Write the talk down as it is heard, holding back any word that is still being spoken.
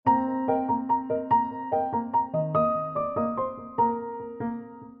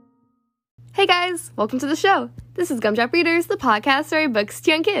Hey guys, welcome to the show. This is Gumdrop Readers, the podcast where I read books to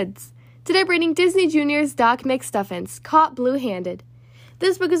young kids. Today we're reading Disney Junior's Doc McStuffin's Caught Blue-Handed.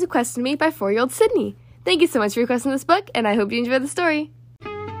 This book is requested to me by 4-year-old Sydney. Thank you so much for requesting this book, and I hope you enjoy the story.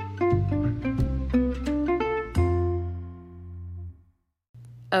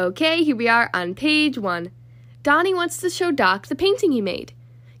 Okay, here we are on page 1. Donnie wants to show Doc the painting he made.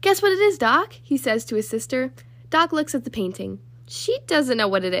 Guess what it is, Doc? He says to his sister. Doc looks at the painting. She doesn't know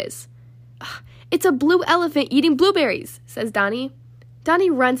what it is. It's a blue elephant eating blueberries, says Donnie.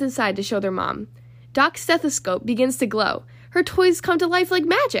 Donnie runs inside to show their mom. Doc's stethoscope begins to glow. Her toys come to life like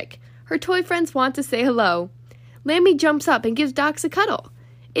magic. Her toy friends want to say hello. Lammy jumps up and gives Doc a cuddle.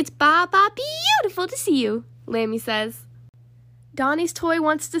 It's Ba-ba beautiful to see you, Lammy says. Donnie's toy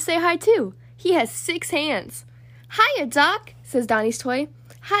wants to say hi too. He has 6 hands. Hiya, Doc, says Donnie's toy.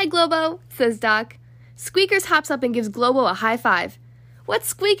 Hi, Globo, says Doc. Squeakers hops up and gives Globo a high five. What's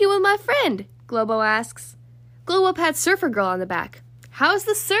squeaking with my friend? Globo asks. Globo pats Surfer Girl on the back. How's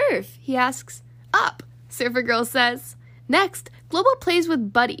the surf? He asks. Up, Surfer Girl says. Next, Globo plays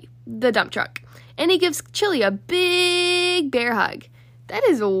with Buddy, the dump truck, and he gives Chili a big bear hug. That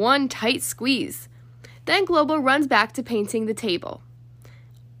is one tight squeeze. Then Globo runs back to painting the table.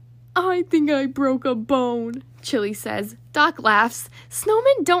 I think I broke a bone, Chili says. Doc laughs.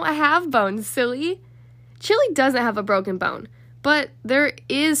 Snowmen don't have bones, silly. Chili doesn't have a broken bone, but there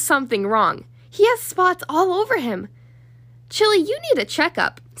is something wrong. He has spots all over him. Chili, you need a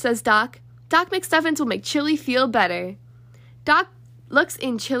checkup, says Doc. Doc McStuffin's will make Chili feel better. Doc looks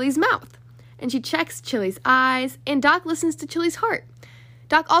in Chili's mouth, and she checks Chili's eyes, and Doc listens to Chili's heart.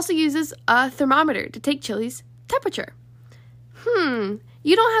 Doc also uses a thermometer to take Chili's temperature.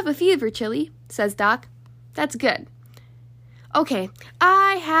 You don't have a fever, Chili, says Doc. That's good. Okay,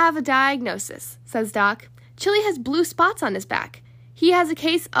 I have a diagnosis, says Doc. Chili has blue spots on his back. He has a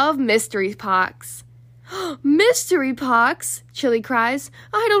case of mystery pox. Mystery pox, Chili cries.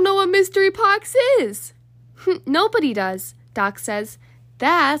 I don't know what mystery pox is. Nobody does, Doc says.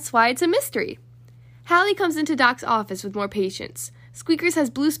 That's why it's a mystery. Hallie comes into Doc's office with more patients. Squeakers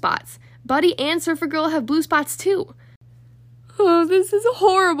has blue spots. Buddy and Surfer Girl have blue spots too. Oh, this is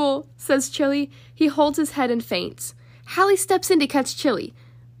horrible, says Chili. He holds his head and faints. Hallie steps in to catch Chili.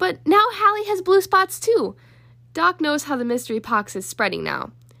 But now Hallie has blue spots too. Doc knows how the mystery pox is spreading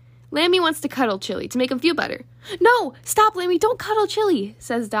now. Lammy wants to cuddle Chili to make him feel better. No, stop, Lammy, don't cuddle Chili,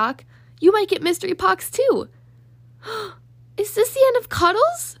 says Doc. You might get mystery pox too. Is this the end of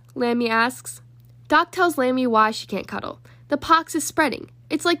cuddles? Lammy asks. Doc tells Lammy why she can't cuddle. The pox is spreading.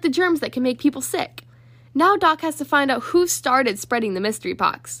 It's like the germs that can make people sick. Now Doc has to find out who started spreading the mystery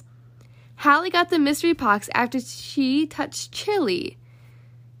pox. Hallie got the mystery pox after she touched Chili.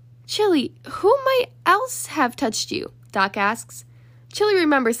 Chili, who might else have touched you? Doc asks. Chili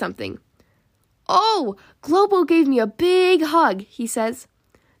remembers something. Oh, Globo gave me a big hug, he says.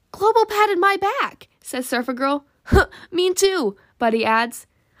 Globo patted my back, says Surfer Girl. Me too, Buddy adds.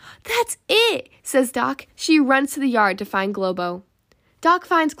 That's it, says Doc. She runs to the yard to find Globo. Doc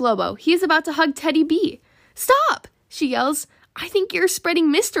finds Globo. He is about to hug Teddy B. Stop, she yells. I think you're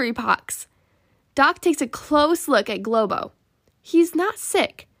spreading mystery pox. Doc takes a close look at Globo. He's not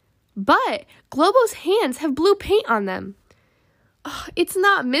sick, but Globo's hands have blue paint on them. Oh, it's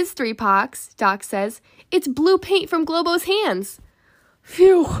not mystery pox, Doc says. It's blue paint from Globo's hands.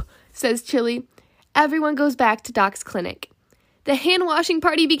 Phew, says Chili. Everyone goes back to Doc's clinic. The hand-washing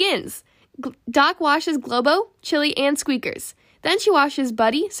party begins. Doc washes Globo, Chili, and Squeakers. Then she washes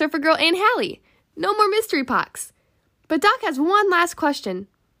Buddy, Surfer Girl, and Hallie. No more mystery pox. But Doc has one last question.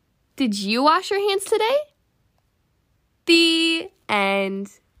 Did you wash your hands today? The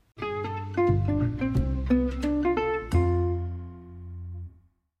end.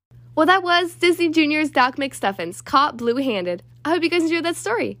 Well, that was Disney Junior's Doc McStuffin's Caught Blue-Handed. I hope you guys enjoyed that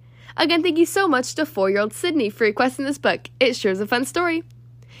story. Again, thank you so much to 4-year-old Sydney for requesting this book. It sure is a fun story.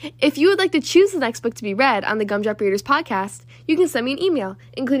 If you would like to choose the next book to be read on the Gumdrop Readers podcast, you can send me an email,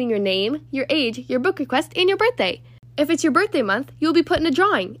 including your name, your age, your book request, and your birthday. If it's your birthday month, you'll be put in a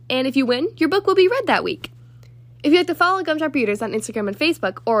drawing, and if you win, your book will be read that week. If you'd like to follow Gumdrop Readers on Instagram and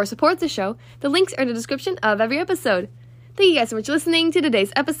Facebook, or support the show, the links are in the description of every episode. Thank you guys so much for listening to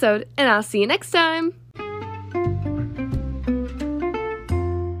today's episode, and I'll see you next time!